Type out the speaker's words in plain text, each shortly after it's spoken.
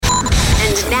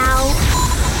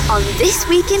on This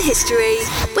Week in History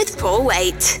with Paul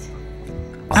Waite.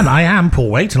 And I am Paul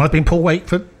Waite, and I've been Paul Waite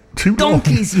for too long.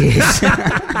 Donkey's years.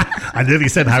 I nearly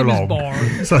said how long.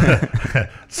 So,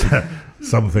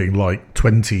 something like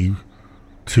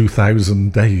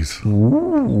 22,000 days.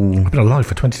 Ooh. I've been alive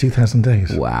for 22,000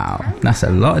 days. Wow, that's a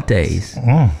lot of days. Oh.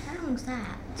 How long's that?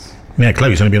 Yeah,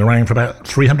 Chloe's only been around for about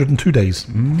 302 days. So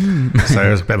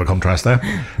there's a bit of a contrast there.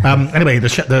 Anyway,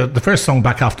 the first song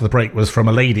back after the break was from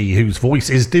a lady whose voice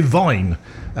is divine.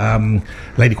 A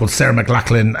lady called Sarah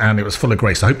McLachlan, and it was Full of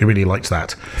Grace. I hope you really liked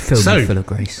that. Full of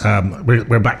grace.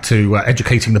 We're back to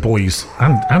educating the boys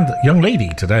and young lady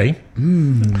today.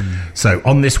 So,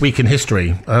 on This Week in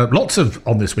History, lots of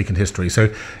On This Week in History. So,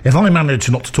 if I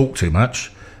manage not to talk too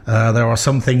much, there are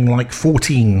something like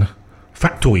 14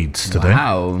 factoids today.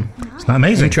 Wow. Isn't that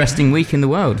amazing? Interesting week in the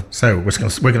world. So we're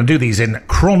going to do these in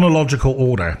chronological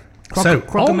order.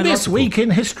 On this week in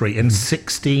history, in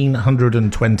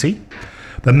 1620,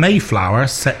 the Mayflower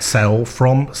set sail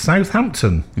from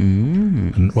Southampton.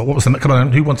 And what was the? Come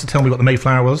on, who wants to tell me what the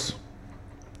Mayflower was?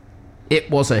 It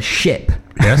was a ship.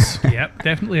 Yes. Yep,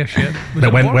 definitely a ship.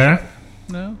 That went where?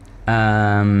 No.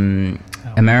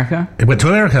 America. It went to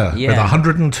America Yeah. with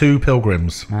 102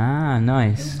 pilgrims. Ah,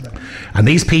 nice. And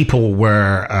these people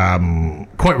were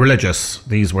quite religious.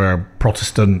 These were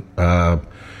Protestant,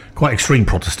 quite extreme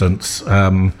Protestants.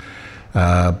 There's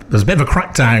a bit of a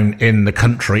crackdown in the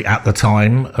country at the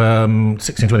time,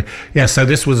 1620. Yeah, so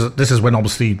this is when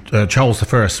obviously Charles I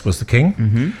was the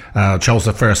king. Charles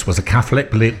I was a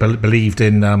Catholic, believed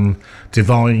in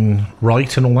divine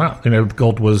right and all that. You know,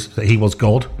 he was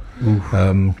God.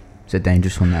 It's a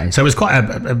dangerous one, that is. So it was quite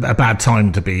a bad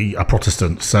time to be a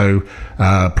Protestant. So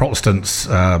Protestants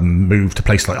moved to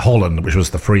places like Holland, which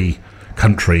was the free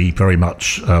country very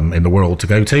much in the world to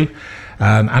go to.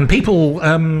 And people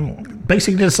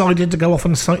basically decided to go off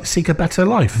and seek a better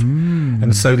life.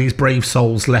 And so these brave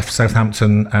souls left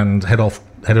Southampton and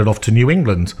headed off to New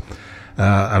England.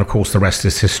 And of course, the rest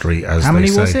is history, as How they many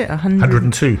say. was it?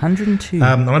 102. 102.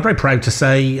 And I'm very proud to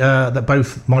say that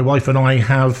both my wife and I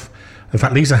have... In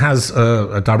fact, Lisa has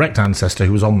a direct ancestor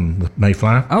who was on the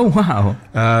Mayflower. Oh, wow.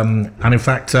 And in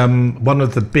fact, one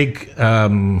of the big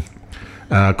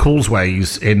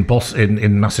causeways in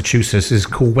Massachusetts is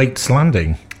called Waite's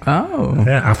Landing. Oh.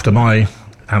 Yeah, after my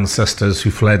ancestors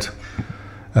who fled.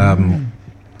 But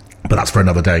that's for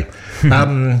another day.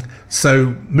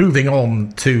 So moving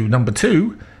on to number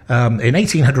 2, in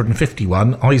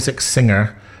 1851, Isaac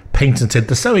Singer patented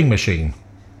the sewing machine.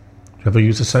 Have you ever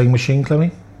used a sewing machine,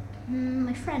 Chloe?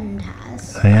 My friend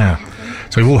has. Yeah.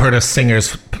 So we've all heard of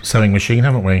Singer's sewing machine,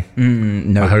 haven't we?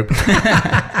 No. I hope.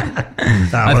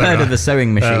 I've heard of the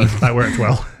sewing machine. That worked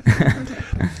well.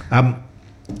 A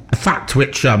fact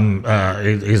which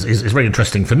is very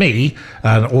interesting for me,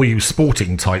 and all you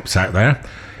sporting types out there,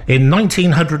 in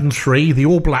 1903, the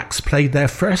All Blacks played their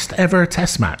first ever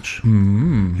Test match.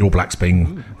 The All Blacks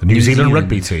being the New Zealand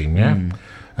rugby team, yeah.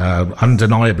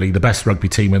 Undeniably the best rugby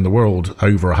team in the world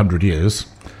over 100 years.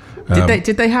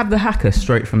 Did they have the haka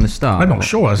straight from the start? I'm not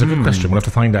sure. That's a good question. We'll have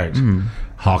to find out.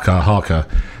 Haka.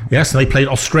 Yes, and they played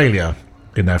Australia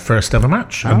in their first ever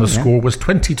match, and the score was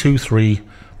 22-3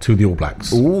 to the All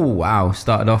Blacks. Oh, wow.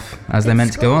 Started off as they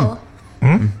meant to go on.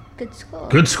 Good score.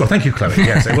 Good score. Thank you, Chloe.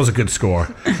 Yes, it was a good score.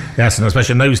 Yes, and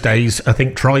especially in those days, I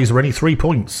think tries were only 3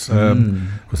 points.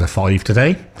 Was there 5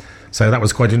 today? So that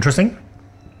was quite interesting.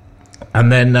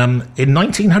 And then in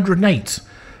 1908,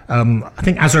 I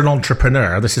think as an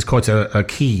entrepreneur, this is quite a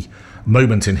key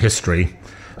moment in history.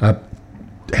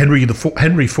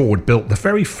 Henry Ford built the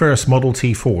very first Model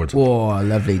T Ford. Oh,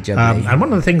 lovely, jubbly. And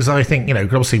one of the things I think,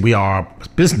 obviously we are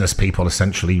business people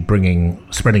essentially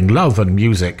spreading love and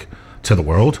music to the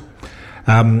world.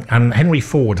 And Henry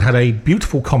Ford had a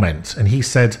beautiful comment, and he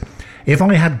said, if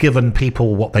I had given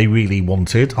people what they really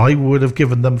wanted, I would have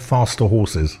given them faster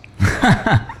horses.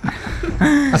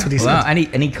 That's what he said. Well,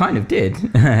 and he kind of did.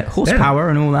 Horsepower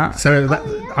and all that. So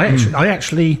I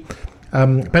actually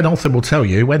Ben Altham will tell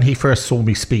you, when he first saw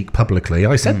me speak publicly,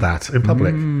 I said that in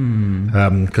public.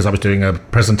 Because I was doing a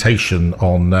presentation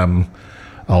on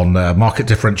market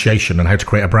differentiation and how to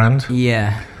create a brand.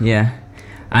 Yeah.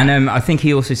 And I think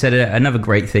he also said another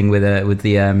great thing with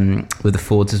the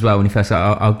Fords as well. When he first said,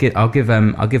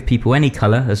 I'll give people any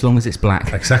colour as long as it's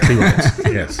black. Exactly right.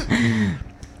 Yes.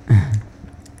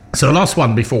 So the last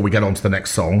one before we get on to the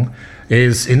next song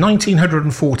is in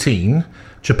 1914,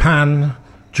 Japan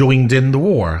joined in the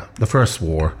war, the first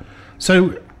war.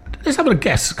 So let's have a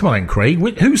guess. Come on, Craig.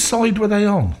 Whose side were they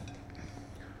on?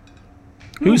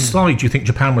 Whose side do you think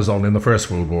Japan was on in the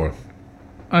First World War?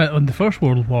 On the First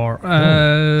World War.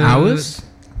 Ours?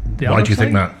 The Why other do you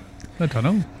think side? that? I don't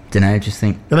know. Don't know, just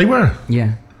think, Yeah, they were.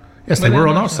 yeah. Yes, they were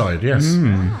on our side, yes.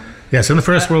 Yes, in the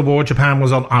First World War, Japan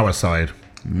was on our side.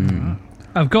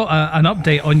 I've got an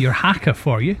update on your haka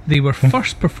for you. They were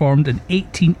first performed in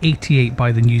 1888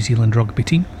 by the New Zealand rugby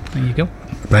team. There you go.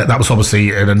 That was obviously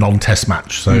in a non-test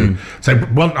match. So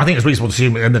well, I think it's reasonable to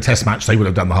assume in the test match they would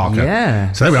have done the haka.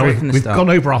 Yeah, So there we straight are. from the We've start. gone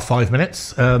over our 5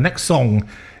 minutes. Next song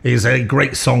is a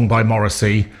great song by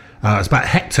Morrissey. It's about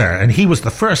Hector, and he was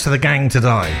the first of the gang to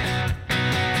die.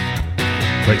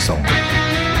 Great song.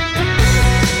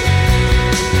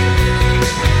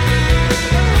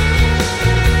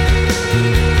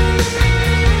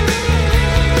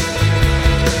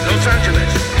 Los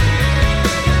Angeles,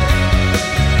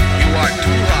 you are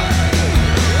too hot.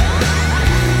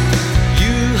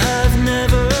 You have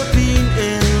never been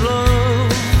in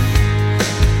love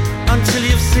until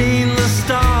you've seen the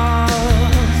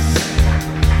stars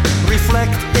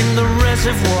reflect in the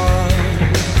reservoir.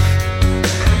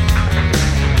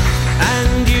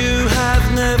 And you have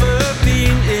never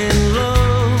been in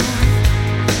love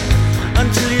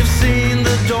until you've seen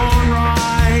the dawn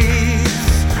rise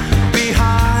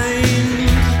behind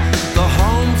the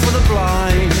home for the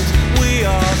blind. We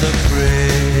are the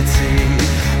pretty,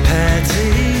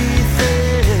 petty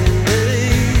things.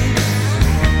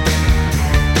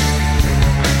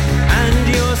 And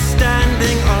you're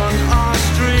standing on our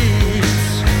streets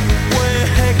where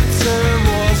Hector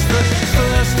was the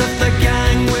first of the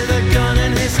gang with a gun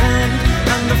in his hand,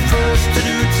 and the first to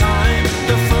do time,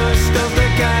 the first of the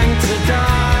gang to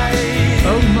die.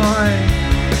 Oh my.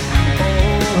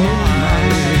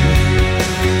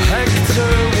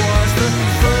 Hector was the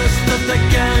first of the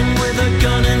gang with a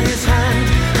gun in his hand,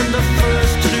 and the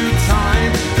first to do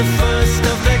time, the first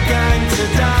of the gang to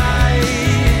die.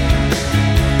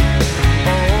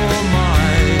 Oh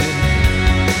my.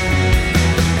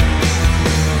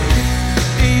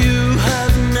 You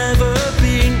have never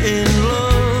been in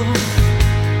love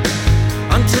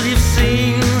until you've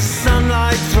seen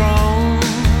sunlight thrown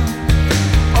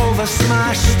over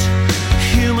smashed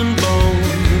human bone.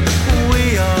 We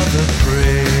are the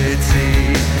pretty,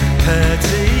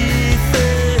 petty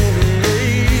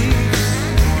things.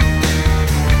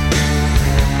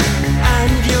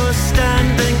 And you're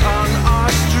standing on our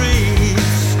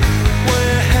streets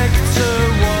where Hector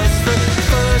was the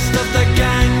first of the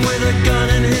gang with a gun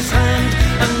in his hand,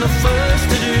 and the first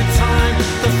to do time,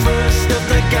 the first of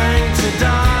the gang to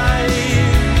die.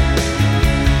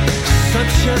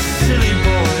 Such a silly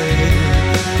boy.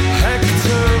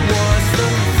 Hector was the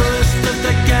first of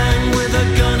the gang with a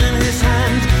gun in his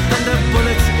hand and a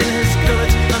bullet in his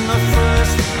gullet, and the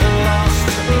first lost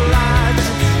lad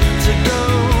to go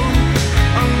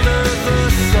under the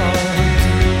sod.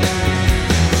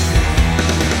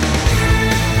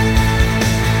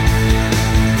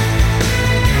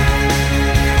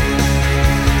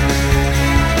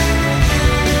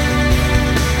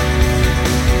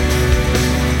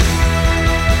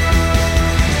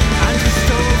 And he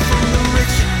stole from the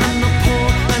rich and the poor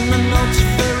and the not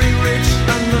very rich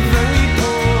and the very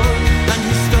poor, and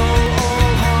he stole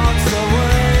all hearts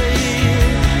away.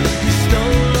 He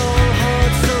stole all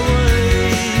hearts away.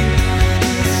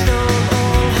 He stole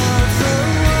all hearts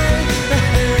away.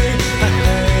 Hey, hey,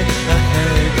 hey,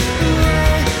 hey.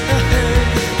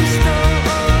 He stole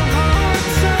all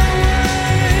hearts away.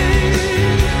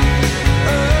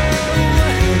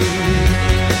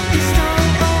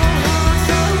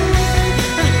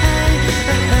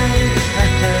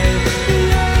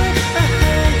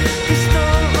 He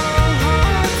stole all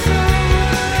hearts away.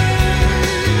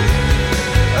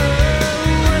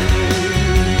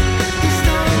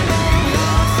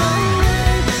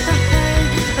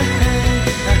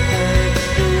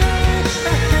 He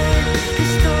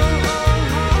stole all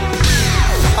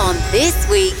hearts On This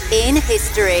Week in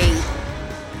History.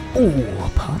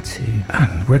 Oh, part 2.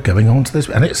 And we're going on to this,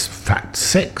 and it's Fact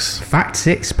 6. Fact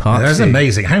 6, part That's 2.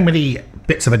 amazing. How many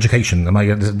bits of education am I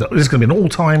going to... This is going to be an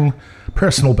all-time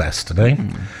personal best today.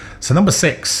 So number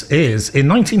 6 is, in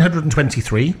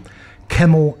 1923,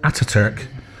 Kemal Ataturk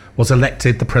was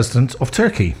elected the president of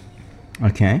Turkey.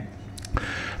 Okay.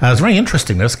 It's very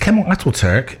interesting, this. Kemal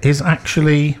Ataturk is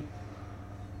actually...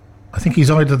 I think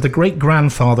he's either the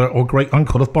great-grandfather or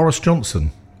great-uncle of Boris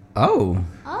Johnson. Oh.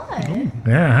 Oh,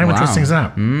 Yeah, how Wow. interesting is that?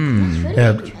 that's really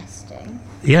Yeah. interesting.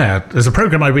 Yeah, there's a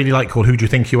program I really like called Who Do You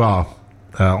Think You Are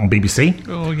on BBC.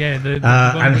 Oh yeah.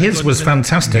 And his was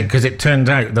fantastic because it turned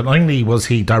out that not only was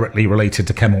he directly related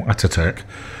to Kemal Ataturk,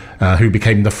 who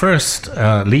became the first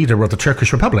leader of the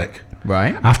Turkish Republic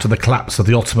Right. after the collapse of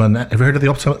the Ottoman... Have you heard of the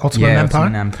Ottoman Yeah, Empire?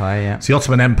 Ottoman Empire, yeah. So the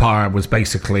Ottoman Empire was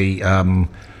basically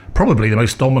probably the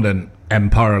most dominant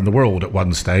empire in the world at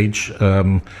one stage.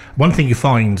 One thing you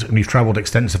find, and you've travelled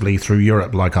extensively through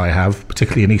Europe like I have,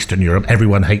 particularly in Eastern Europe,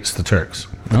 everyone hates the Turks.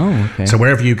 Oh, okay. So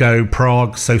wherever you go,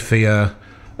 Prague, Sofia,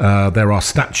 there are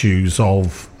statues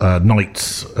of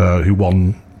knights who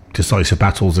won decisive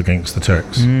battles against the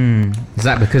Turks. Is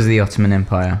that because of the Ottoman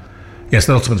Empire? Yes,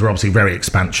 the Ottomans were obviously very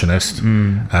expansionist.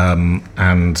 Anyway,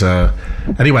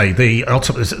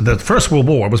 the First World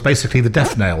War was basically the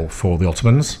death knell for the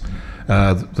Ottomans.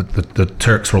 The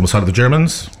Turks were on the side of the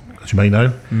Germans, as you may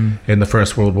know, in the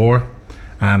First World War.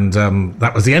 And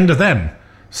that was the end of them.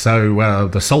 So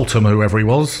the Sultan, whoever he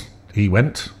was, he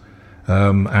went.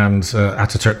 And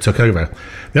Ataturk took over.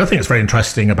 The other thing that's very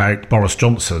interesting about Boris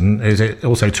Johnson is it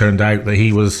also turned out that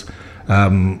he was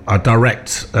a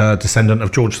direct descendant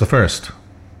of George I.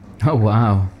 Oh,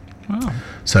 wow.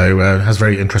 So has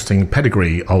very interesting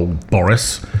pedigree, old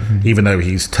Boris, even though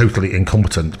he's totally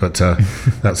incompetent. But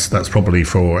that's probably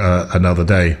for another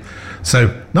day.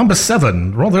 So number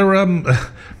 7, rather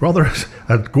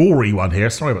a gory one here.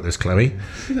 Sorry about this, Chloe.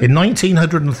 In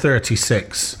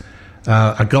 1936,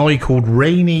 a guy called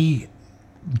Rainy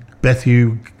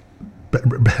Bethune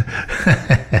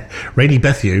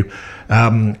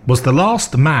was the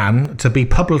last man to be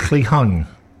publicly hung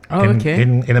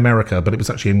in America, but it was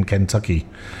actually in Kentucky.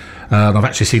 And I've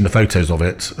actually seen the photos of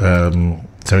it, so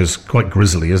it's quite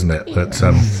grisly, isn't it? But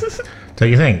don't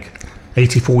you think?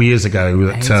 84 years ago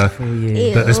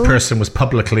that this person was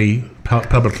publicly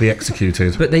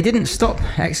executed. But they didn't stop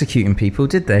executing people,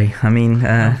 did they? I mean...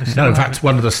 no, in fact,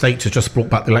 one of the states has just brought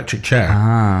back the electric chair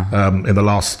in the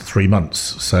last 3 months.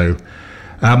 So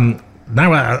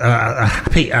now a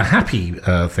happy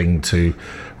thing to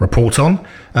report on.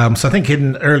 So I think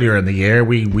earlier in the year,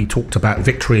 we talked about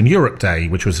Victory in Europe Day,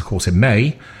 which was, of course, in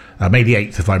May the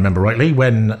 8th, if I remember rightly,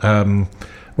 when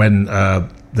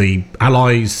the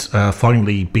Allies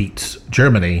finally beat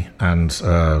Germany and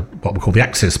what we call the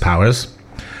Axis powers.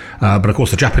 But of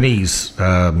course the Japanese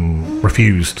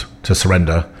refused to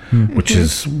surrender, which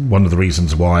is one of the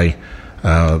reasons why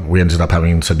we ended up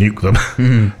having to nuke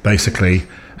them, basically.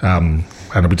 And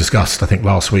we discussed, I think,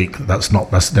 last week, that's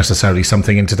necessarily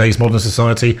something in today's modern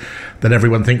society that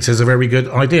everyone thinks is a very good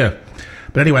idea.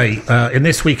 But anyway, in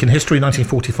this week in history,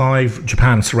 1945,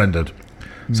 Japan surrendered.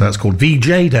 So that's called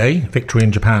VJ Day, Victory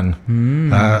in Japan.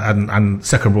 And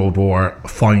Second World War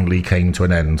finally came to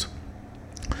an end.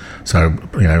 So,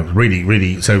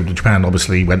 really, so Japan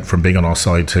obviously went from being on our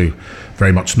side to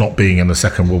very much not being in the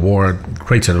Second World War. It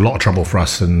created a lot of trouble for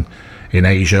us in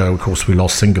Asia. Of course, we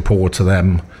lost Singapore to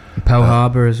them. Pearl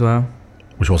Harbor as well.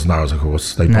 Which wasn't ours, of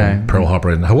course. They bombed Pearl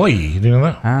Harbor in Hawaii. Do you know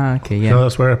that? Ah, okay, yeah. So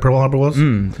that's where Pearl Harbor was? It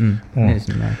is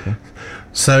in America.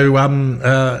 So,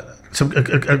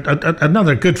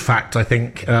 another good fact, I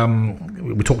think,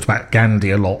 we talked about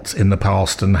Gandhi a lot in the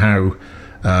past and how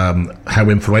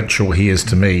influential he is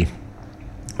to me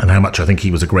and how much I think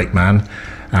he was a great man.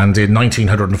 And in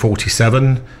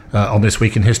 1947, on this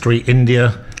week in history,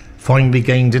 India finally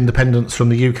gained independence from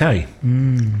the UK,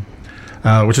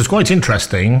 which is quite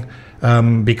interesting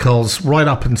because right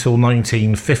up until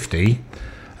 1950,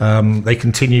 they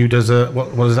continued as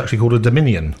what is actually called a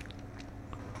dominion.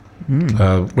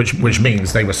 Which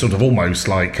means they were sort of almost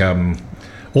like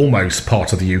almost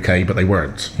part of the UK, but they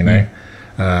weren't,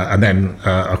 and then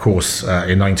of course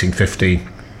in 1950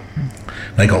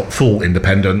 they got full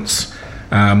independence,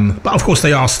 but of course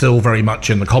they are still very much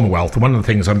in the Commonwealth. And one of the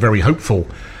things I'm very hopeful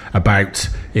about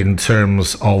in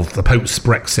terms of the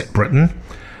post-Brexit Britain,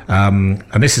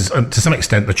 and this is to some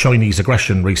extent the Chinese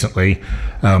aggression recently.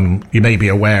 You may be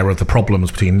aware of the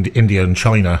problems between India and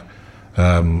China,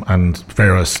 and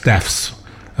various deaths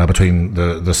between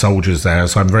the soldiers there.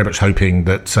 So I'm very much hoping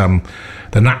that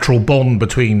the natural bond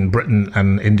between Britain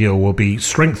and India will be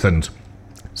strengthened.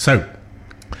 So,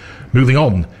 moving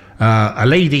on, a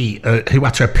lady who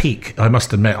at her peak, I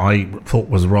must admit, I thought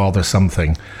was rather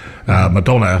something.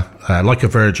 Madonna, like a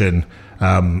virgin.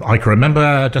 I can remember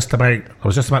I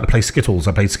was just about to play Skittles.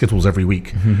 I played Skittles every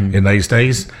week in those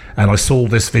days, and I saw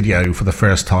this video for the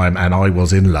first time and I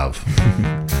was in love.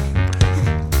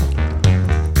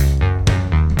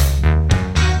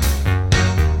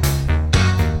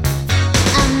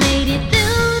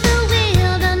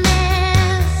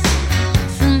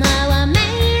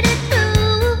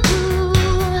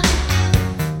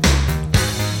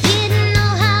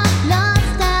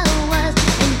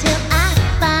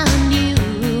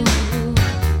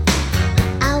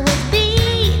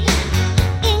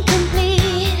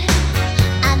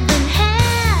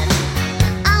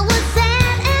 I was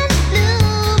sad and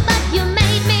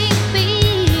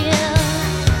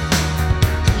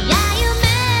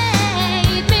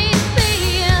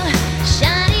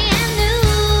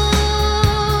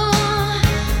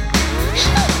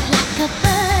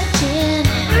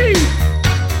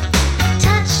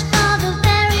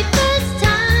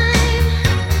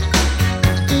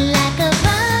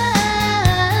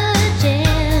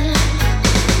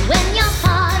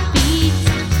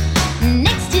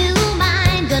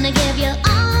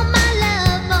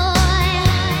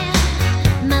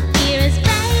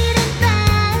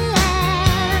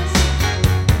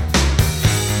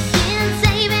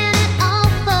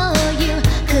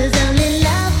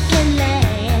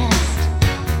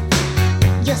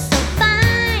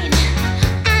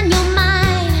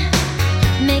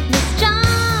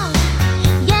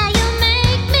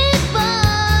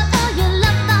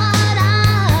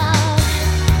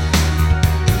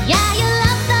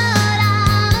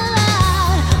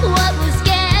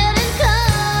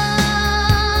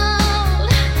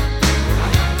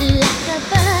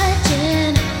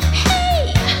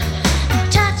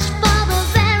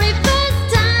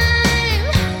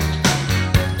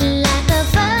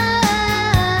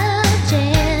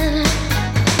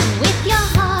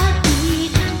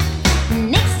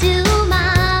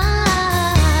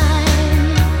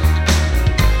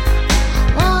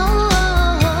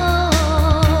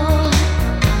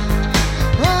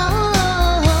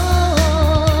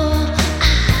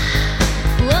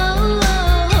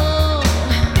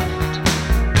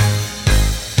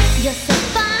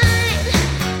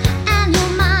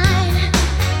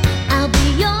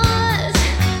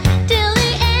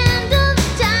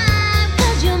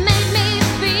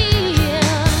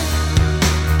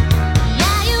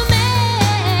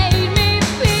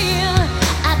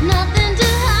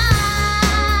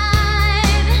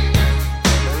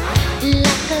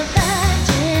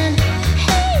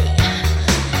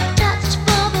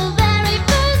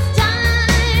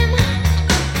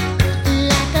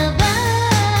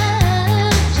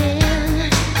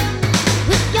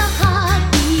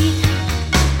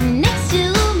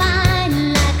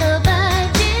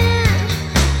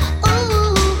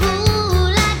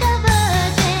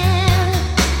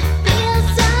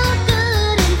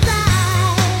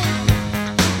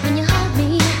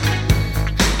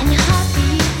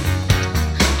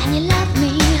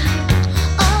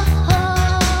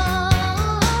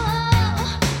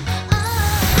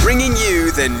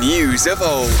The news of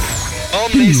old.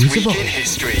 On This Week in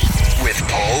History with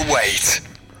Paul Waite.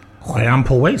 I am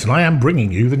Paul Waite, and I am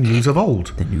bringing you the news of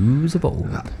old. The news of old.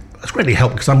 That's greatly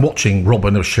helped because I'm watching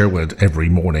Robin of Sherwood every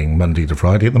morning, Monday to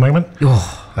Friday at the moment.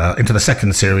 Into the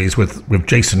second series with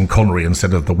Jason Connery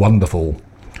instead of the wonderful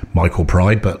Michael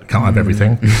Pride, but can't have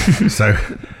everything. So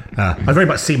I very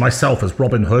much see myself as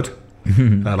Robin Hood.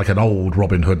 Like an old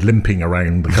Robin Hood limping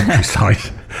around the countryside,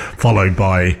 followed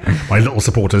by my little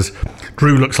supporters.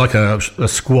 Drew looks like a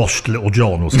squashed Little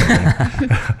John or something.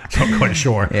 Not quite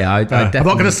sure. Yeah, I'm not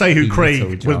going to say who Little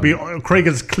Craig John. would be. Craig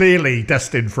is clearly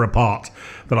destined for a part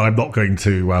that I'm not going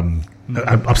to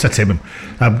upset him.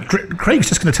 Craig's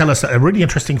just going to tell us a really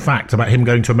interesting fact about him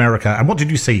going to America. And what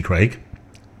did you see, Craig?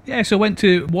 Yeah, so I went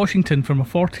to Washington for my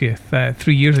 40th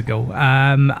 3 years ago.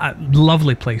 A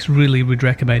lovely place, really would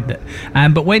recommend it.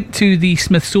 But went to the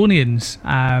Smithsonian's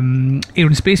Air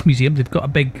and Space Museum. They've got a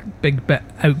big bit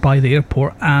out by the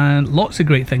airport and lots of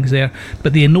great things there.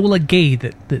 But the Enola Gay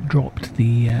that dropped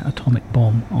the atomic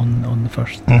bomb on the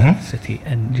first city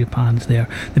in Japan's there.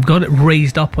 They've got it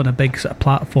raised up on a big sort of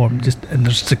platform, and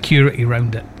there's security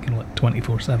around it, like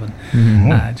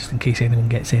 24/7, just in case anyone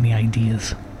gets any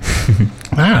ideas.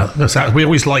 We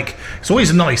always like. It's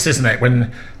always nice, isn't it,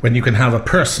 when you can have a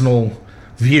personal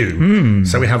view.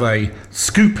 So we have a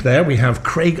scoop there. We have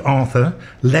Craig Arthur,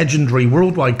 legendary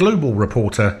worldwide global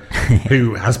reporter,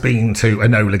 who has been to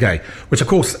Enola Gay, which, of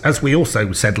course, as we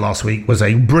also said last week, was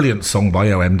a brilliant song by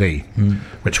OMD,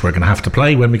 which we're going to have to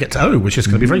play when we get to which is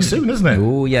going to be very soon, isn't it?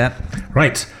 Oh, yeah.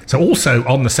 Right. So also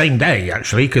on the same day,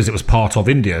 actually, because it was part of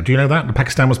India. Do you know that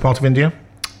Pakistan was part of India?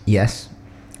 Yes.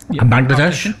 And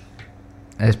Bangladesh?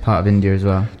 As part of India as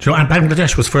well. Do you know what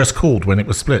Bangladesh was first called when it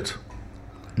was split?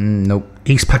 Nope.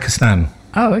 East Pakistan.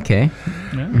 Oh, okay.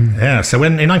 Yeah, so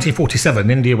in 1947,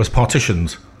 India was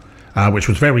partitioned, which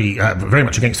was very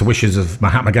much against the wishes of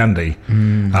Mahatma Gandhi,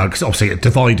 because obviously it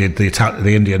divided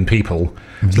the Indian people.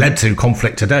 It's led to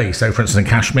conflict today. So, for instance, in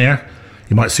Kashmir,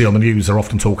 you might see on the news they're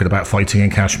often talking about fighting in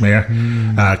Kashmir.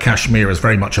 Kashmir is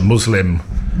very much a Muslim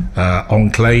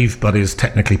enclave, but is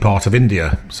technically part of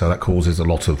India, so that causes a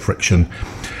lot of friction.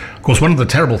 Of course, one of the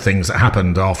terrible things that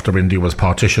happened after India was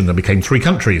partitioned and became three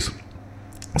countries.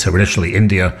 So initially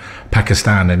India,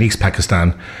 Pakistan and East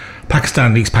Pakistan. Pakistan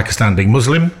and East Pakistan being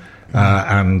Muslim,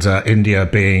 and India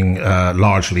being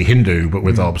largely Hindu, but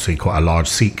with obviously quite a large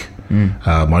Sikh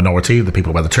minority, the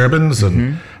people wear the turbans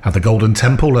and have the Golden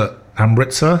Temple at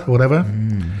Amritsar or whatever.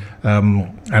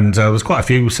 And there was quite a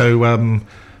few. So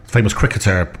famous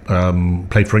cricketer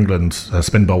played for England, a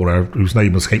spin bowler whose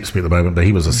name escapes me at the moment, but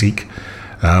he was a Sikh.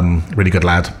 Really good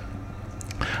lad.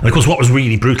 And of course, what was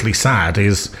really brutally sad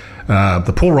is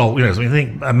the poor old, I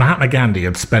think Mahatma Gandhi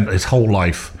had spent his whole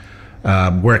life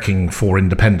working for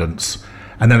independence,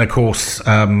 and then of course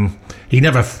he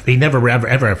never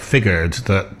ever figured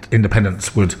that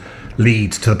independence would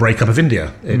lead to the breakup of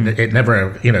India. It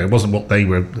never, it wasn't what they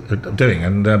were doing.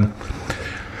 And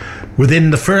within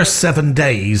the first 7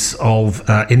 days of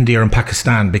India and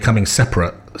Pakistan becoming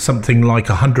separate, something like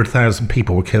 100,000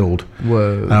 people were killed.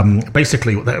 Whoa.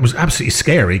 Basically, that was absolutely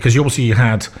scary because you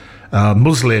had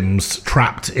Muslims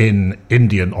trapped in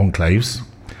Indian enclaves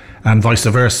and vice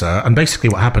versa. And basically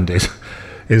what happened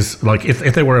is like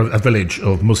if there were a village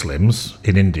of Muslims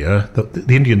in India,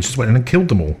 the Indians just went in and killed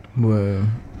them all. Whoa.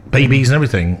 Babies and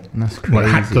everything. That's crazy. Like,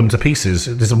 hacked them to pieces.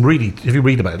 There's some really, if you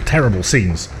read about it, terrible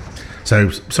scenes. So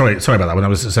sorry about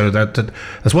that.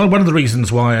 That's one of the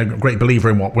reasons why I'm a great believer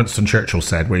in what Winston Churchill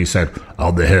said, where he said,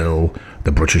 "On the hill,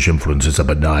 the British influence is a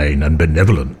benign and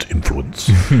benevolent influence."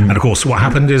 And of course, what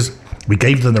happened is we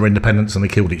gave them their independence and they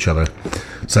killed each other.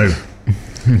 So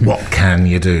what can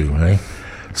you do, eh?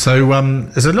 So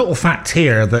there's a little fact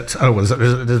here that there's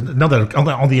another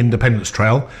on the Independence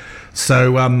Trail.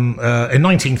 So in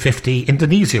 1950,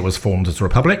 Indonesia was formed as a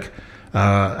republic.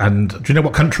 And do you know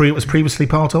what country it was previously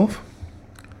part of?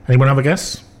 Anyone have a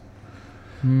guess?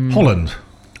 Holland.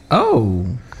 Oh.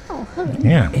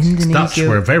 Yeah. Indonesia Dutch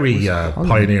were very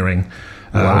pioneering.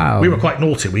 Wow. We were quite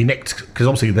naughty. We nicked, because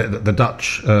obviously the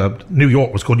Dutch, New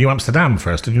York was called New Amsterdam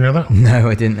first. Did you know that? No,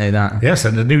 I didn't know that. Yes,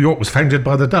 and New York was founded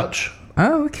by the Dutch.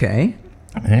 Oh, okay.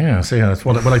 Yeah, so that's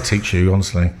what I teach you,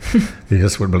 honestly. You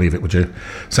just wouldn't believe it, would you?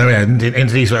 So yeah,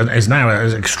 Indonesia is now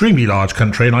an extremely large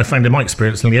country, and I found in my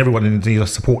experience nearly everyone in Indonesia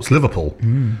supports Liverpool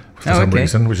for some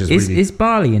reason, which is really... Is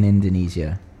Bali in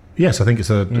Indonesia? Yes, I think it's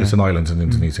an island in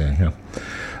Indonesia, yeah.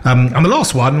 And the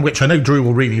last one, which I know Drew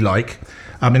will really like,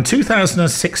 in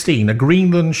 2016, a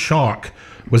Greenland shark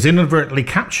was inadvertently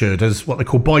captured as what they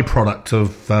call byproduct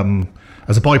of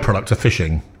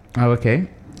fishing. Oh, okay.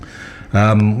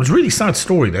 It was a really sad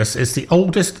story, this. It's the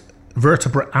oldest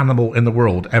vertebrate animal in the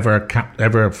world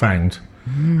ever found.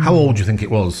 How old do you think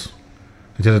it was?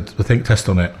 They did a think test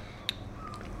on it.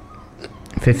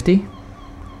 50?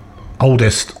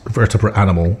 Oldest vertebrate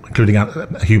animal, including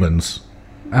humans.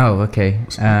 Oh, okay.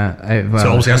 Well, So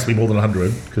obviously it has to be more than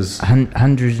 100, because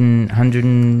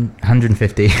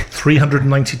 150.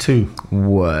 392.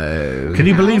 Whoa. Can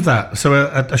you believe that? So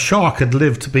a shark had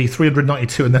lived to be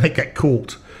 392 and then it get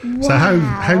caught. So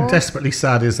how desperately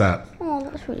sad is that? Oh,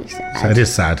 that's really sad. So it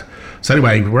is sad. So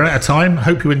anyway, we're out of time.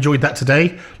 Hope you enjoyed that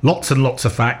today. Lots and lots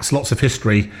of facts, lots of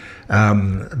history.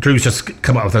 Drew's just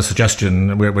come up with a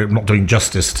suggestion. We're not doing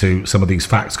justice to some of these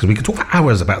facts because we could talk for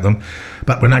hours about them.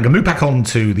 But we're now going to move back on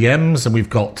to the M's, and we've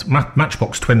got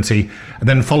Matchbox 20, and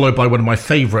then followed by one of my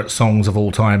favourite songs of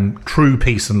all time, True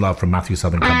Peace and Love from Matthew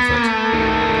Southern Comfort.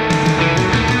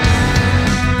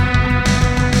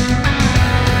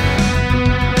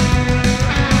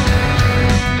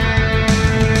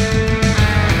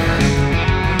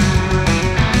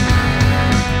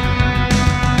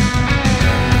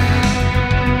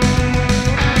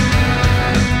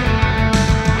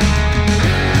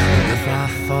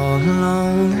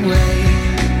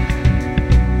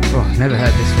 Never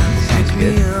heard this one. This sounds Pick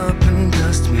good. me up and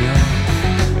dust me off.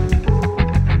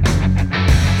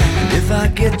 And if I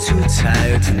get too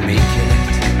tired to make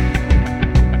it,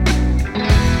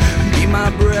 be my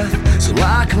breath so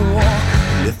I can walk.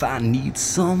 And if I need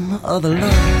some other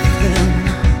love, then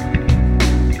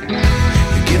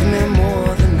you give me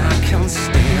more than I can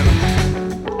stand.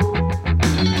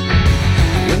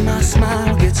 When my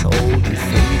smile gets old and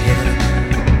faded,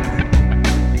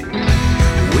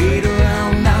 wait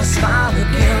around, I'll smile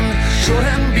again.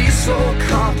 Shouldn't be so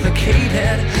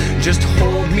complicated. Just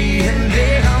hold me and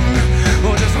then,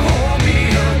 or just hold me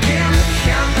again.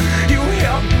 Can you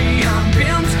help me? I'm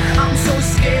bent. I'm so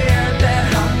scared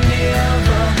that I'll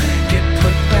never get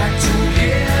put back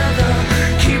together.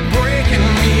 Keep breaking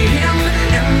me in,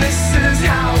 and this is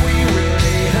how we will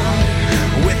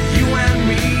end. With you and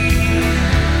me,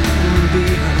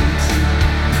 bent.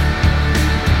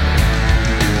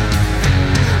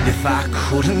 If I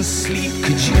couldn't sleep,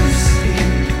 could you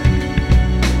sleep?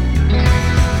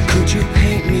 Could you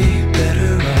paint me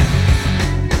better up?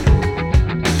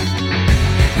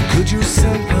 Could you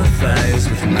sympathize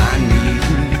with my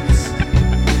needs?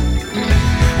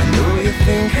 I know you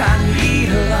think I need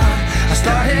a lot. I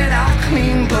started out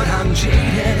clean, but I'm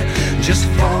jaded. Just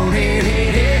phoning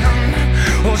it in,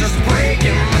 or just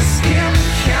breaking my skin.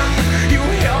 Can you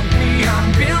help me?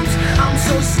 I'm bent. I'm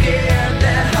so scared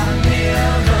that I'll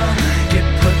never get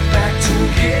put back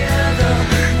together.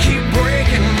 Keep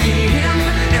breaking me in,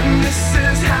 and this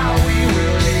is how we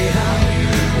will live.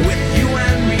 With you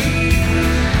and me.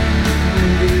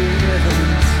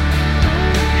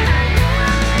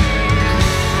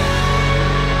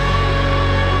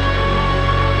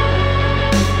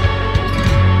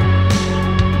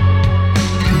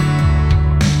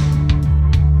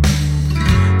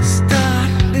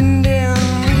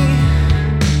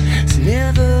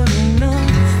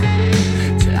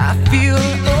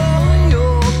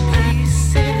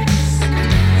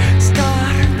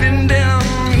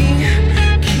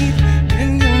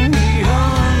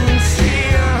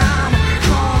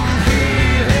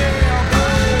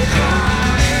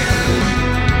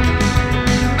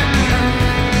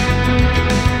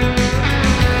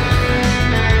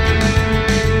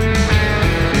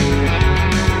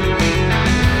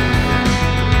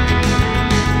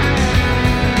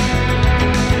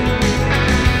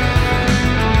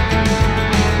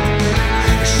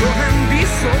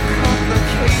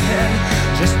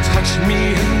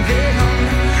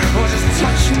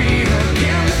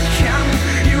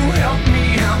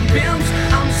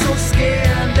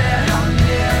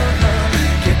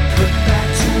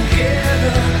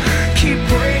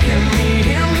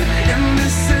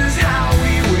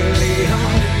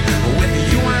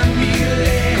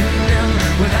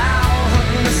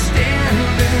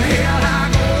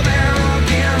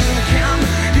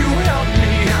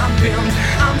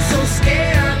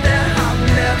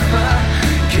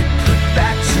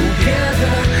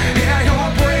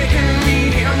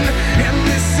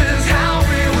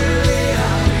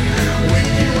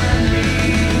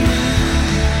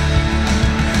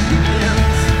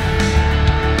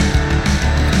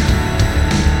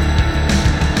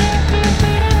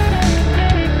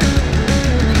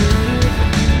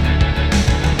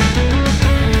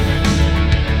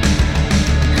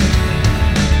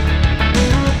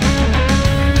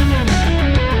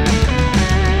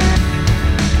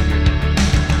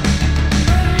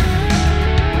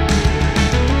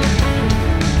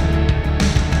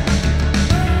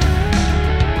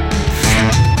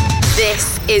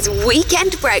 is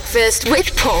Weekend Breakfast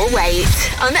with Paul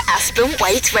Waite on Aspen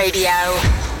Waite Radio.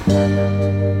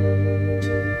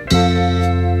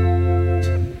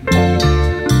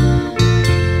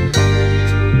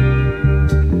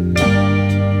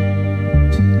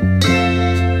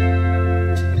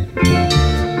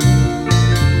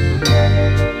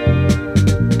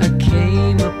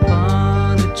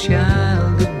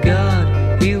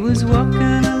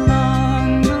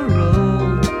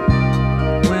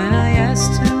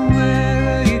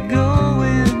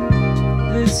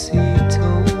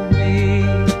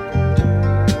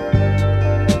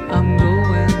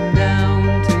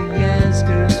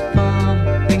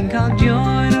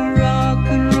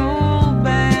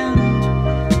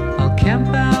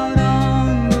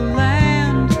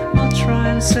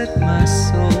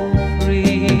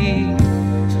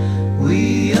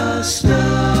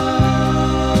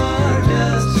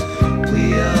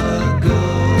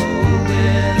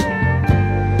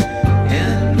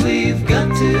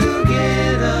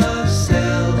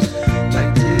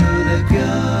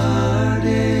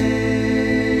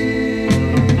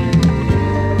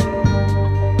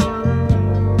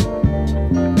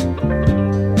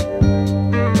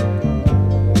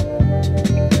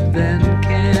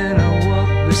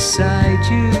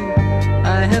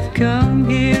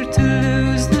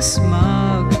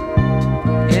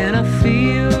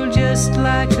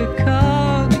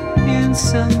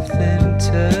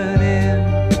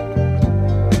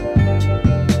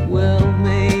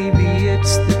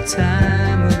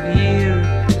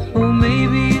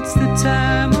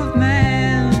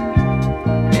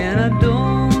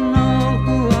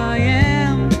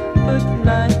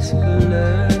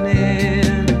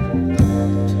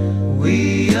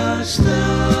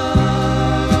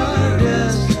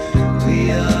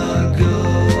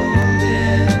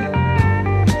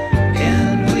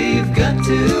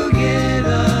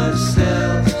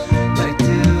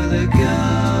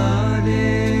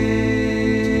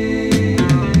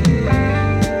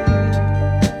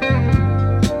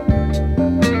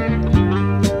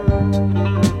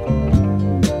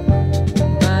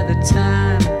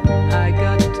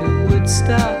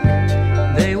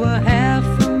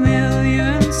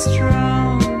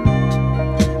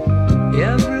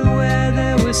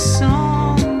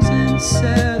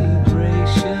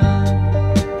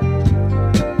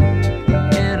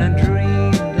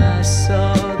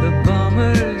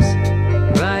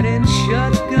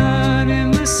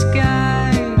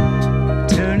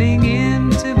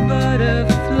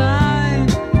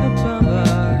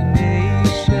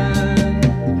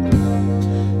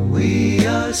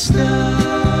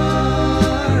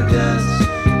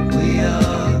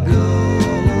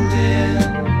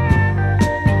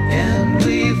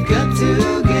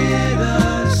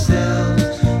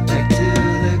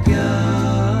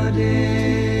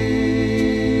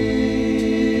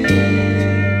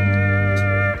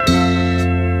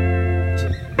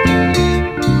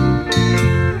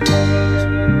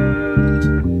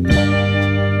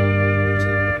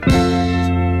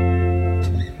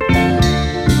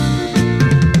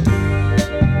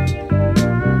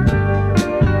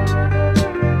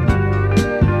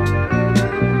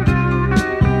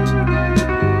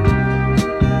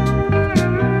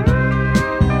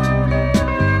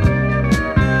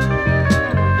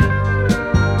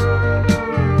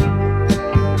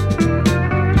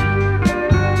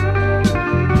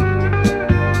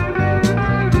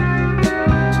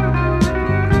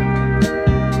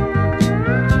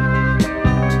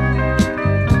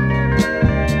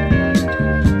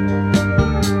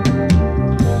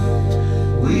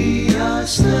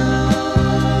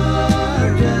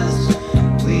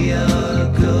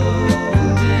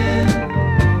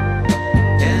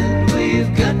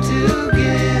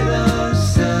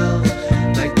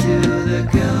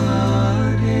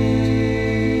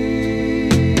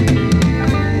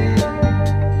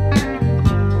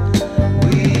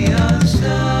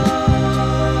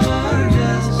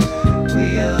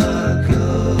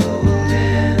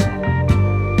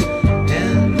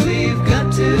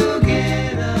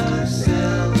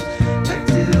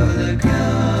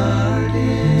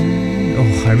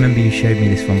 I remember you showed me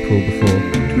this one, Paul,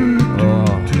 before.